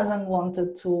who hasn't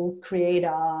wanted to create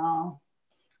a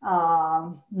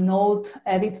node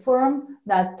edit form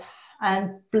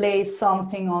and place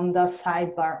something on the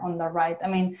sidebar on the right? I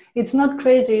mean, it's not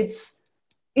crazy.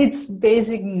 It's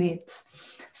basic needs.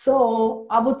 So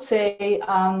I would say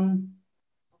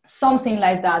something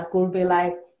like that could be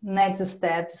like next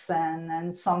steps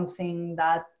and something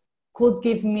that could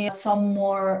give me some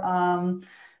more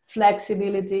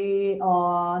flexibility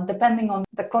depending on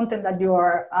the content that you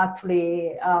are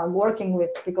actually working with,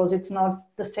 because it's not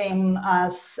the same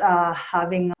as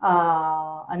having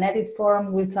an edit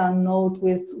form with a node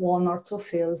with 1 or 2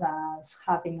 fields as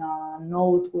having a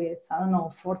node with,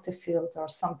 40 fields or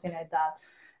something like that.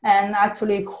 And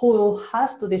actually who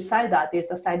has to decide that is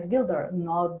the site builder,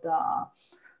 not the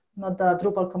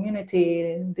Drupal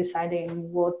community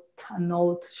deciding what a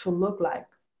node should look like.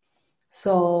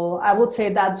 So I would say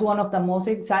that's one of the most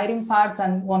exciting parts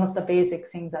and one of the basic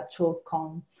things that should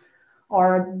come,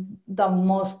 or the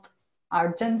most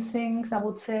urgent things, I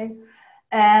would say.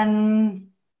 And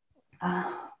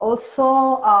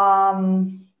also,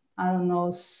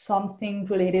 something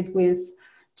related with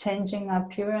changing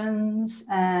appearance,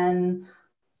 and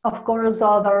of course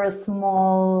other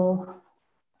small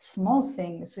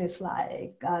things is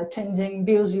like changing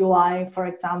views UI, for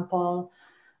example.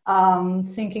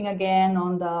 Thinking again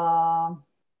on the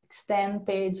extend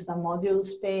page, the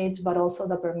modules page, but also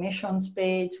the permissions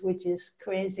page, which is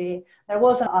crazy. There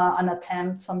was an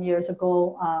attempt some years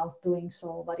ago of doing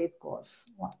so, but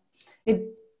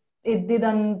it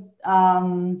didn't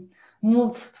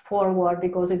move forward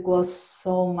because it was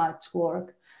so much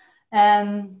work.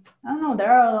 And I don't know,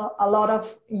 there are a lot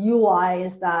of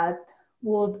UIs that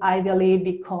would ideally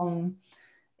become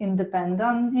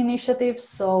independent initiatives.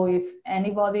 So if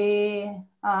anybody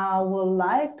would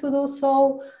like to do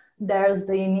so, there's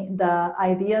the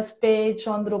ideas page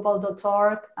on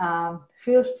Drupal.org.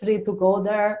 Feel free to go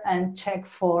there and check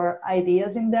for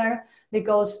ideas in there,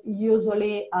 because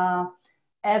usually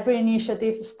every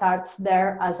initiative starts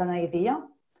there as an idea.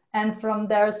 And from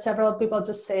there, several people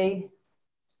just say,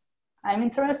 I'm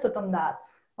interested in that.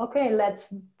 Okay,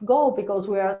 let's go, because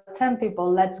we are 10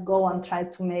 people. Let's go and try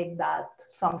to make that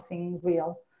something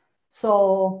real.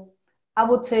 So I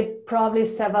would say probably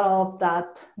several of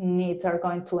that needs are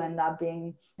going to end up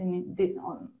being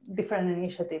on different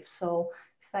initiatives. So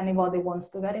if anybody wants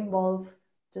to get involved,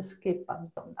 just keep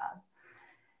on that.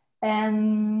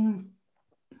 And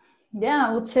yeah,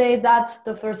 I would say that's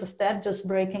the first step, just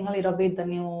breaking a little bit the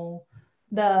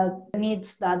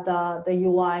needs that the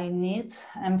UI needs.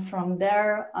 And from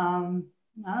there,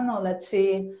 let's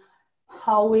see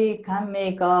how we can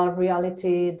make a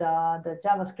reality the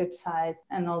JavaScript side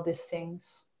and all these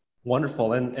things.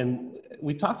 Wonderful. And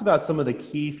we talked about some of the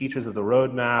key features of the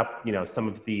roadmap, some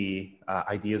of the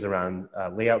ideas around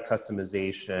layout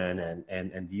customization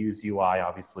and views UI,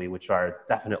 obviously, which are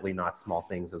definitely not small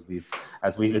things, as we've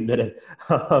admitted.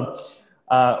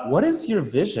 What is your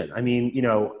vision? I mean,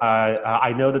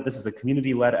 I know that this is a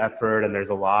community-led effort and there's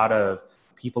a lot of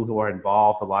people who are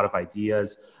involved, a lot of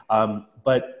ideas.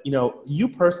 But, you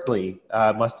personally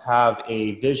must have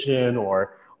a vision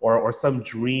or some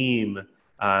dream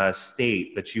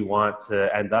state that you want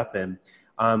to end up in.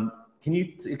 Can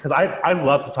you, because I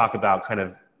love to talk about kind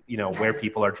of, where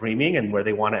people are dreaming and where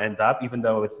they want to end up, even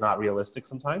though it's not realistic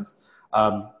sometimes.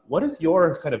 What is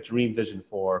your kind of dream vision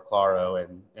for Claro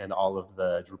and all of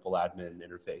the Drupal admin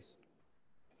interface?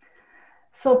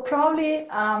 So probably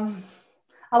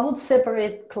I would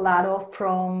separate Claro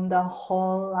from the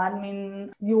whole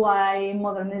admin UI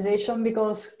modernization,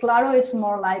 because Claro is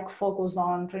more like focused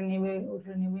on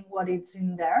renewing what is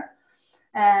in there.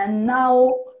 And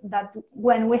now that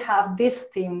when we have this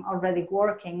theme already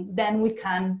working, then we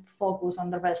can focus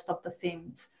on the rest of the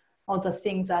themes, or the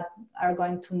things that are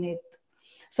going to need.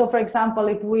 So for example,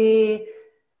 if we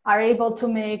are able to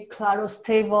make Claro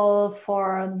stable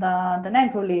for the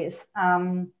next release,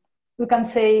 we can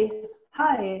say,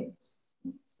 hi,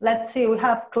 let's see, we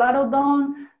have Claro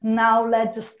done. Now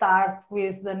let's just start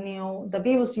with the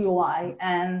Views UI.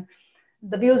 And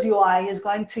the Views UI is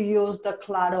going to use the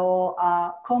Claro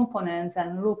components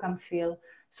and look and feel.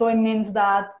 So it means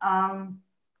that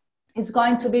it's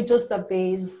going to be just the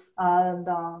base,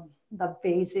 the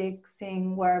basic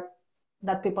thing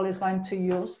that people is going to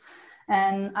use.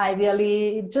 And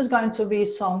ideally, just going to be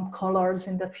some colors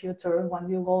in the future. When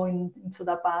you go into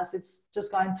the past, it's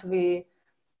just going to be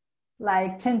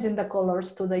like changing the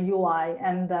colors to the UI,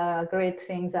 and the great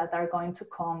things that are going to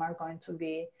come are going to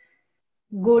be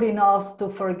good enough to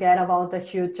forget about the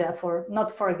huge effort,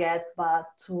 not forget, but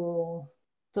to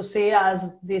see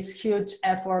as this huge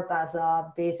effort as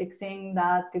a basic thing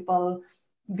that people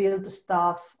build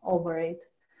stuff over it.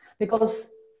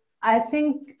 Because I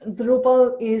think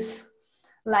Drupal is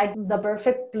like the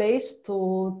perfect place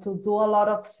to do a lot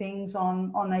of things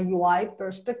on a UI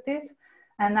perspective.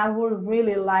 And I would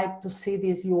really like to see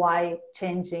this UI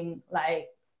changing like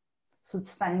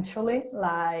substantially,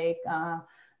 like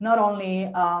not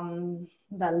only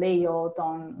the layout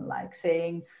on like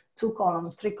saying 2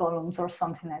 columns, 3 columns or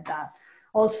something like that.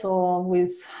 Also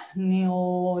with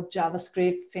new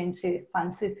JavaScript fancy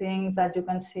things that you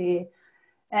can see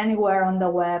anywhere on the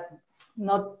web,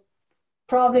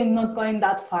 probably not going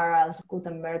that far as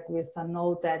Gutenberg with a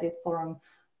node edit form,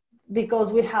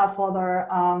 because we have other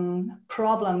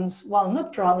problems, well,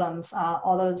 not problems,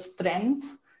 other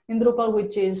strengths in Drupal,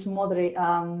 which is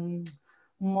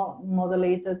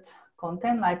modulated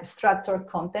content, like structured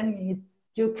content.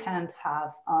 You can't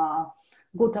have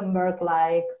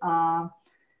Gutenberg-like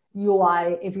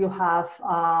UI if you have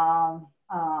a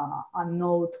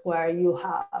node where you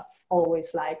have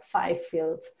always like 5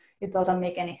 fields. It doesn't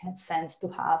make any sense to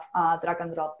have drag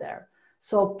and drop there.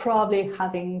 So probably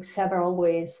having several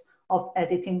ways of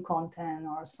editing content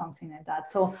or something like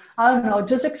that. So I don't know,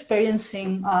 just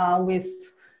experiencing with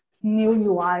new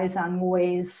UIs and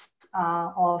ways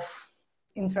of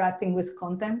interacting with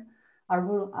content. I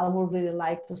would really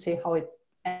like to see how it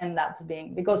ends up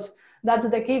being, because that's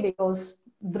the key, because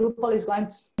Drupal is going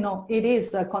to, it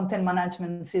is a content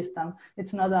management system.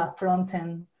 It's not a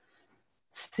front-end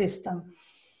system,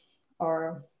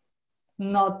 or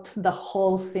not the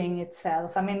whole thing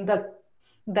itself. I mean,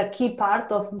 the key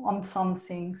part on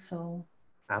something. So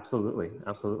absolutely.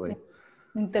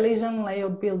 Intelligent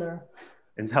layout builder.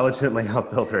 Intelligent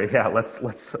layout builder. Yeah, let's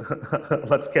let's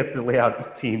get the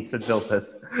layout team to build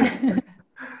this.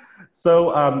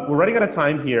 So we're running out of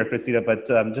time here, Cristina, but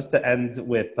just to end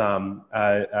with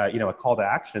a call to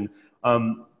action.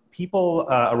 People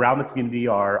around the community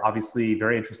are obviously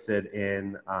very interested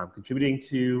in contributing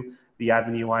to the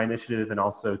Admin UI initiative and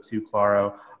also to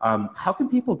Claro. How can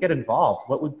people get involved?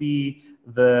 What would be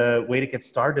the way to get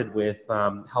started with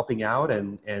helping out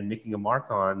and making a mark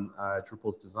on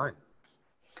Drupal's design?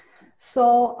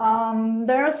 So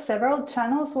there are several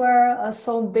channels where,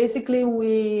 so basically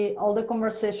all the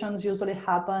conversations usually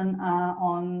happen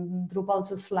on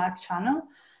Drupal's Slack channel.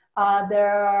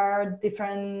 There are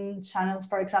different channels.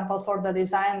 For example, for the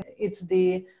design, it's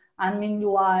the Admin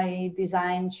UI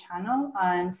design channel.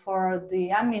 And for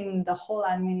the whole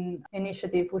admin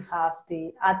initiative, we have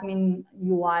the Admin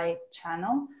UI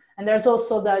channel. And there's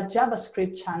also the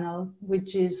JavaScript channel,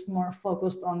 which is more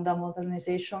focused on the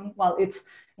modernization. Well, it's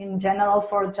in general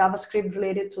for JavaScript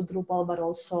related to Drupal, but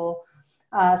also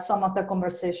some of the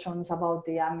conversations about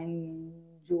the admin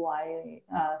UI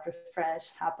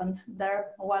refresh happened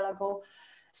there a while ago.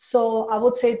 So I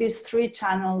would say these 3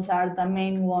 channels are the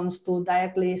main ones to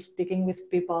directly speaking with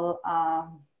people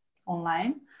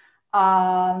online.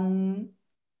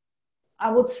 I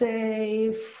would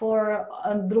say for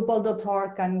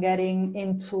Drupal.org and getting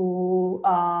into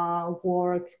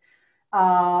work,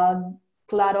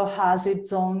 Claro has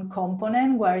its own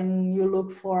component wherein you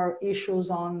look for issues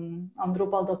on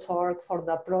Drupal.org for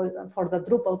the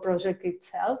Drupal project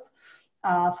itself.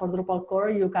 for Drupal core,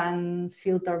 you can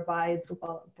filter by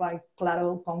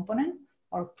Claro component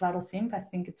or Claro theme, I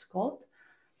think it's called.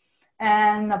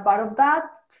 And a part of that,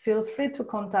 feel free to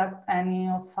contact any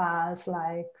of us,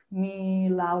 like me,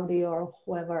 Lauri, or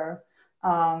whoever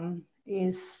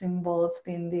is involved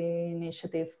in the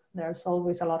initiative. There's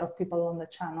always a lot of people on the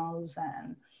channels,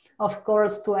 and of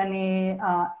course, to any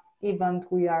event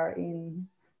we are in,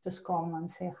 just come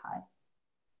and say hi.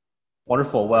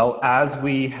 Wonderful. Well, as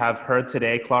we have heard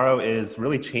today, Claro is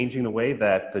really changing the way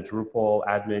that the Drupal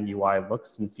admin UI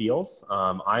looks and feels.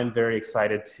 I'm very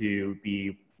excited to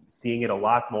be seeing it a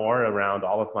lot more around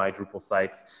all of my Drupal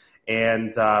sites.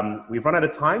 And we've run out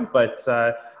of time, but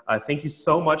thank you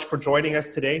so much for joining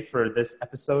us today for this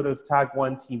episode of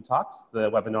Tag1 Team Talks, the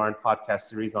webinar and podcast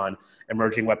series on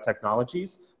emerging web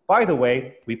technologies. By the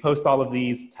way, we post all of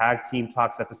these Tag Team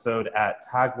Talks episode at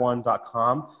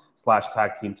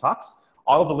tag1.com/tagteamtalks.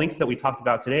 All of the links that we talked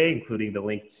about today, including the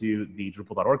link to the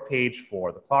Drupal.org page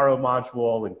for the Claro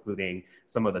module, including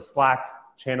some of the Slack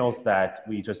channels that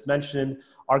we just mentioned,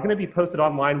 are going to be posted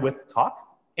online with the talk.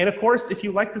 And of course, if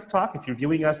you like this talk, if you're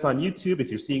viewing us on YouTube, if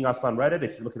you're seeing us on Reddit,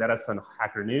 if you're looking at us on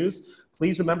Hacker News,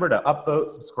 please remember to upvote,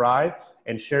 subscribe,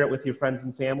 and share it with your friends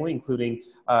and family, including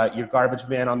your garbage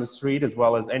man on the street, as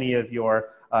well as any of your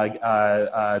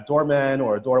doormen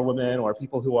or doorwomen or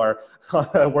people who are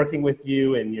working with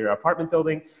you in your apartment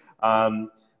building.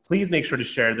 Please make sure to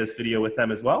share this video with them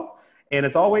as well. And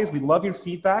as always, we love your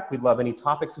feedback. We love any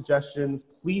topic suggestions.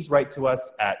 Please write to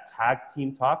us at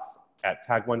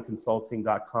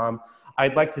tagteamtalks@tag1consulting.com.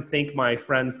 I'd like to thank my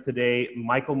friends today,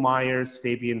 Michael Myers,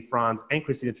 Fabian Franz, and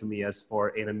Cristina Tremillas, for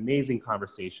an amazing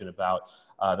conversation about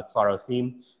the Claro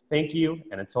theme. Thank you,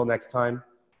 and until next time,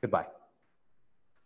 goodbye.